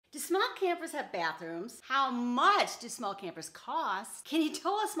small campers have bathrooms? How much do small campers cost? Can you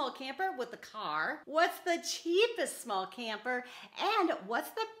tow a small camper with a car? What's the cheapest small camper? And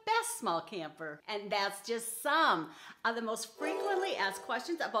what's the best small camper? And that's just some of the most frequently asked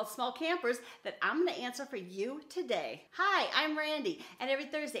questions about small campers that I'm going to answer for you today. Hi, I'm Randy, and every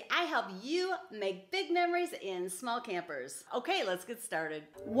Thursday I help you make big memories in small campers. Okay, let's get started.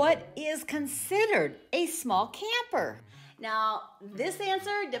 What is considered a small camper? Now, this answer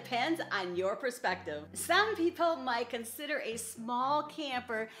depends on your perspective. Some people might consider a small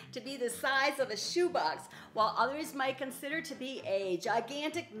camper to be the size of a shoebox, while others might consider to be a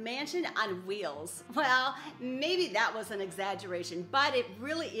gigantic mansion on wheels. Well, maybe that was an exaggeration, but it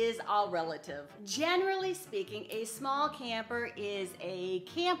really is all relative. Generally speaking, a small camper is a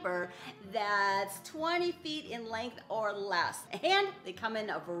camper that's 20 feet in length or less, and they come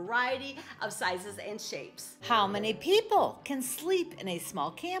in a variety of sizes and shapes. How many people can sleep in a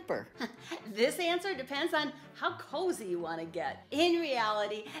small camper? This answer depends on how cozy you want to get. In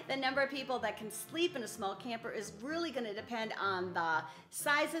reality, the number of people that can sleep in a small camper is really going to depend on the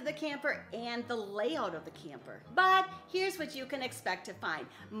size of the camper and the layout of the camper. But here's what you can expect to find.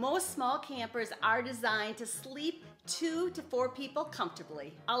 Most small campers are designed to sleep 2 to 4 people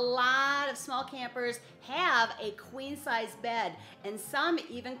comfortably. A lot of small campers have a queen size bed, and some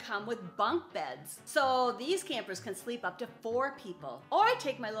even come with bunk beds. So these campers can sleep up to 4 people. Or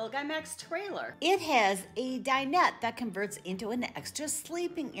take my little guy Max trailer. It has a dinette that converts into an extra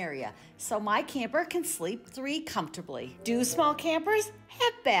sleeping area, so my camper can sleep 3 comfortably. Do small campers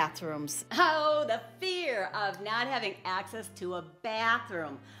have bathrooms? Oh, the fear of not having access to a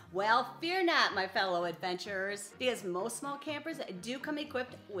bathroom. Well, fear not, my fellow adventurers, because most small campers do come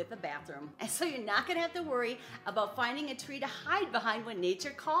equipped with a bathroom. And so you're not gonna have to worry about finding a tree to hide behind when nature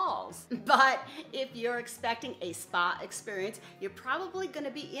calls. But if you're expecting a spa experience, you're probably gonna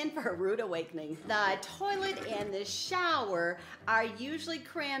be in for a rude awakening. The toilet and the shower are usually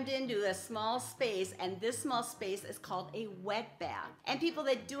crammed into a small space, and this small space is called a wet bath. And people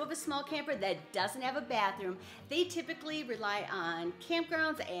that do have a small camper that doesn't have a bathroom, they typically rely on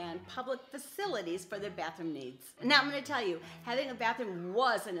campgrounds and public facilities for their bathroom needs. Now I'm going to tell you, having a bathroom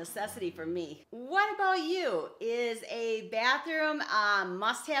was a necessity for me. What about you? Is a bathroom a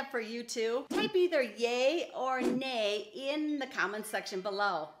must-have for you too? Type either yay or nay in the comment section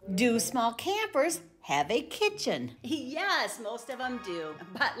below. Do small campers have a kitchen? Yes, most of them do.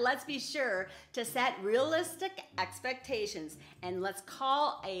 But let's be sure to set realistic expectations, and let's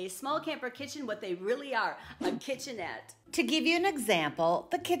call a small camper kitchen what they really are, a kitchenette. To give you an example,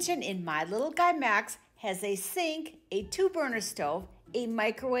 the kitchen in my little guy Max has a sink, a 2-burner stove, a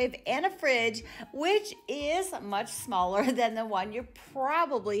microwave, and a fridge, which is much smaller than the one you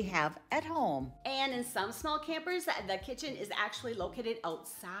probably have at home. And in some small campers, the kitchen is actually located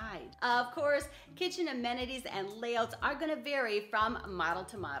outside. Of course, kitchen amenities and layouts are going to vary from model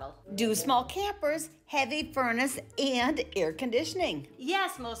to model. Do small campers have a furnace and air conditioning?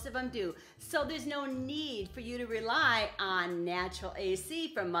 Yes, most of them do. So there's no need for you to rely on natural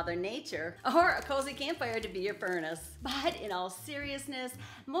AC from Mother Nature or a cozy campfire to be your furnace. But in all seriousness,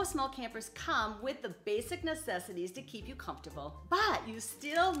 most small campers come with the basic necessities to keep you comfortable. But you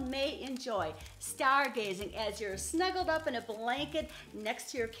still may enjoy stargazing as you're snuggled up in a blanket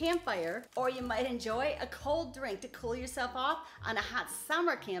next to your campfire, or you might enjoy a cold drink to cool yourself off on a hot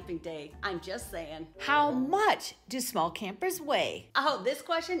summer camping day. I'm just saying. How much do small campers weigh? Oh, this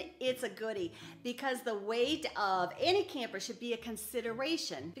question, it's a goodie, because the weight of any camper should be a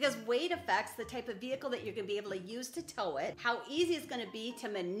consideration, because weight affects the type of vehicle that you're going to be able to use to tow it, how easy it's going to be to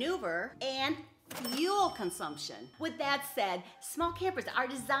maneuver, and fuel consumption. With that said, small campers are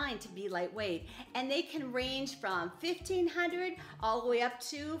designed to be lightweight, and they can range from 1,500 all the way up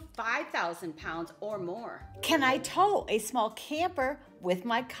to 5,000 pounds or more. Can I tow a small camper with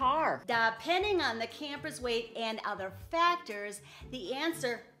my car? Depending on the camper's weight and other factors, the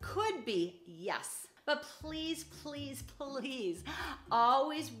answer could be yes. But please, please, please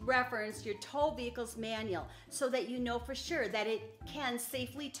always reference your tow vehicle's manual so that you know for sure that it can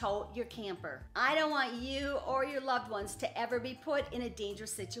safely tow your camper. I don't want you or your loved ones to ever be put in a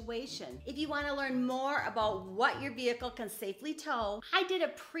dangerous situation. If you want to learn more about what your vehicle can safely tow, I did a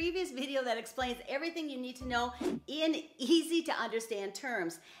previous video that explains everything you need to know in easy to understand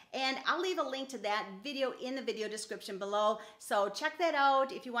terms. And I'll leave a link to that video in the video description below. So check that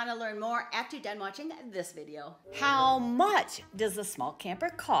out if you want to learn more after you're done watching this video. How much does a small camper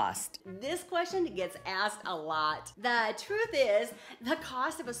cost? This question gets asked a lot. The truth is, the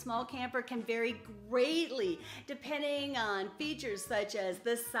cost of a small camper can vary greatly depending on features such as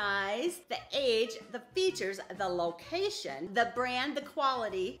the size, the age, the features, the location, the brand, the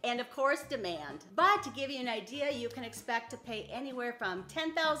quality, and of course demand. But to give you an idea, you can expect to pay anywhere from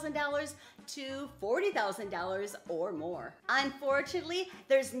 $10,000 to $40,000 or more. Unfortunately,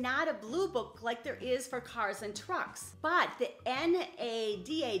 there's not a blue book like there is for cars and trucks, but the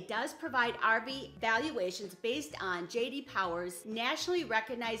NADA does provide RV valuations based on J.D. Power's nationally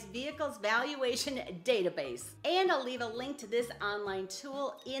recognized vehicles valuation database. And I'll leave a link to this online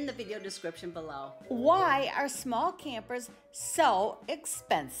tool in the video description below. Why are small campers so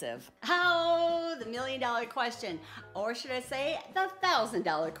expensive? Oh, the $1 million question, or should I say the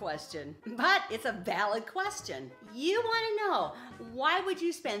 $1,000 question? But it's a valid question. You want to know, why would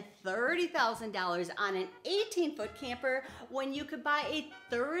you spend $30,000 on an 18-foot camper when you could buy a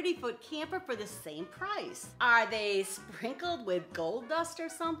 30-foot camper for the same price? Are they sprinkled with gold dust or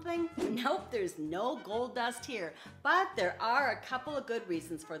something? Nope, there's no gold dust here, but there are a couple of good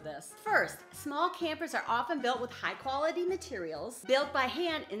reasons for this. First, small campers are often built with high-quality materials, built by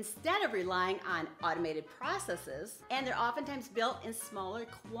hand instead of relying on automated processes, and they're oftentimes built in smaller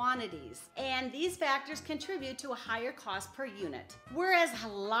quantities. And these factors contribute to a higher cost per unit. Whereas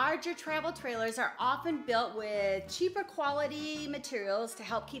larger travel trailers are often built with cheaper quality materials to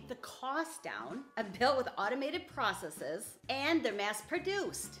help keep the cost down, built with automated processes, and they're mass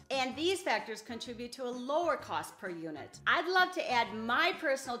produced. And these factors contribute to a lower cost per unit. I'd love to add my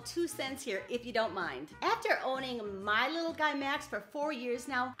personal 2 cents here if you don't mind. After owning my little guy Max for 4 years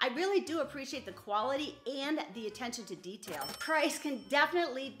now, I really do appreciate the quality and the attention to detail. Price can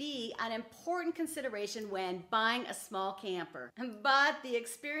definitely be an important consideration when buying a small camper, but the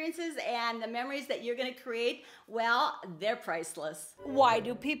experiences and the memories that you're going to create, well, they're priceless. Why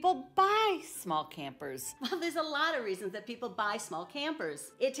do people buy small campers? Well, there's a lot of reasons that people buy small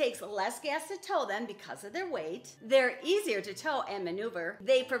campers. It takes less gas to tow them because of their weight. They're easier to tow and maneuver.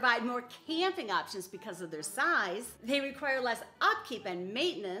 They provide more camping options because of their size. They require less upkeep and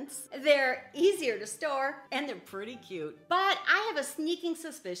maintenance. They're easier to store, and they're pretty cute. But I have a sneaking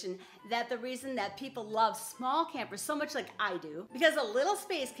suspicion that the reason that people love small campers so much like I do, because a little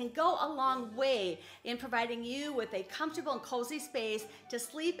space can go a long way in providing you with a comfortable and cozy space to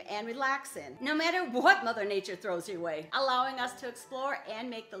sleep and relax in, no matter what Mother Nature throws your way, allowing us to explore and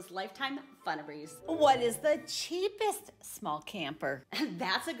make those lifetime funneries. What is the cheapest small camper?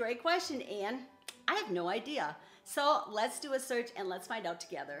 That's a great question, Anne. I have no idea. So let's do a search and let's find out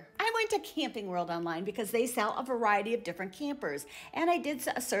together. I went to Camping World online because they sell a variety of different campers. And I did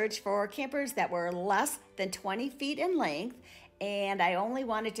a search for campers that were less than 20 feet in length. And I only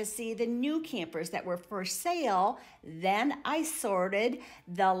wanted to see the new campers that were for sale. Then I sorted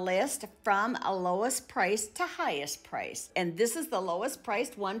the list from a lowest price to highest price. And this is the lowest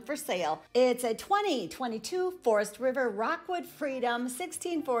priced one for sale. It's a 2022 Forest River Rockwood Freedom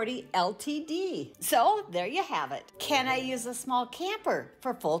 1640 LTD. So there you have it. Can I use a small camper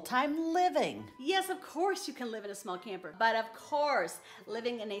for full-time living? Yes, of course you can live in a small camper. But of course,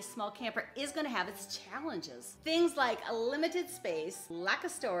 living in a small camper is going to have its challenges. Things like a limited space, lack of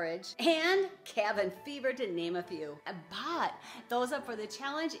storage, and cabin fever, to name a few. But those are for the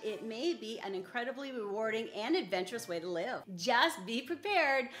challenge. It may be an incredibly rewarding and adventurous way to live. Just be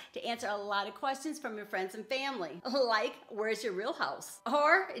prepared to answer a lot of questions from your friends and family, like, where's your real house?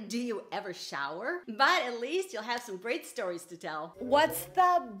 Or, do you ever shower? But at least you'll have some great stories to tell. What's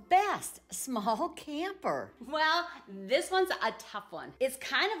the best small camper? Well, this one's a tough one. It's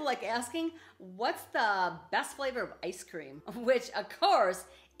kind of like asking, what's the best flavor of ice cream? Which, of course,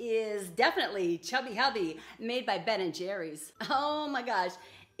 is definitely Chubby Hubby, made by Ben & Jerry's. Oh my gosh.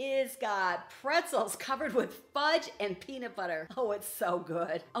 It's got pretzels covered with fudge and peanut butter. Oh, it's so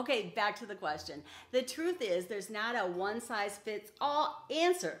good. Okay, back to the question. The truth is, there's not a one-size-fits-all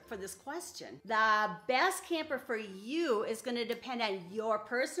answer for this question. The best camper for you is going to depend on your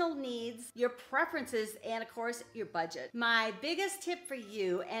personal needs, your preferences, and of course, your budget. My biggest tip for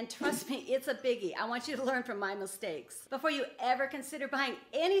you, and trust me, it's a biggie. I want you to learn from my mistakes. Before you ever consider buying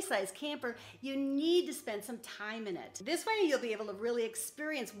any size camper, you need to spend some time in it. This way, you'll be able to really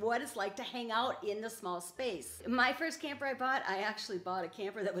experience experience what it's like to hang out in the small space. My first camper I bought, I actually bought a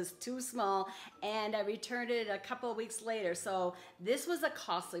camper that was too small and I returned it a couple of weeks later, so this was a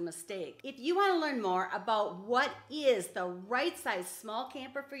costly mistake. If you want to learn more about what is the right size small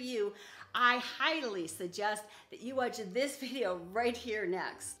camper for you, I highly suggest that you watch this video right here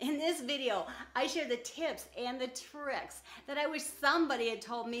next. In this video, I share the tips and the tricks that I wish somebody had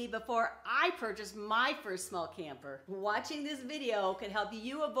told me before I purchased my first small camper. Watching this video can help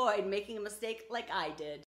you avoid making a mistake like I did.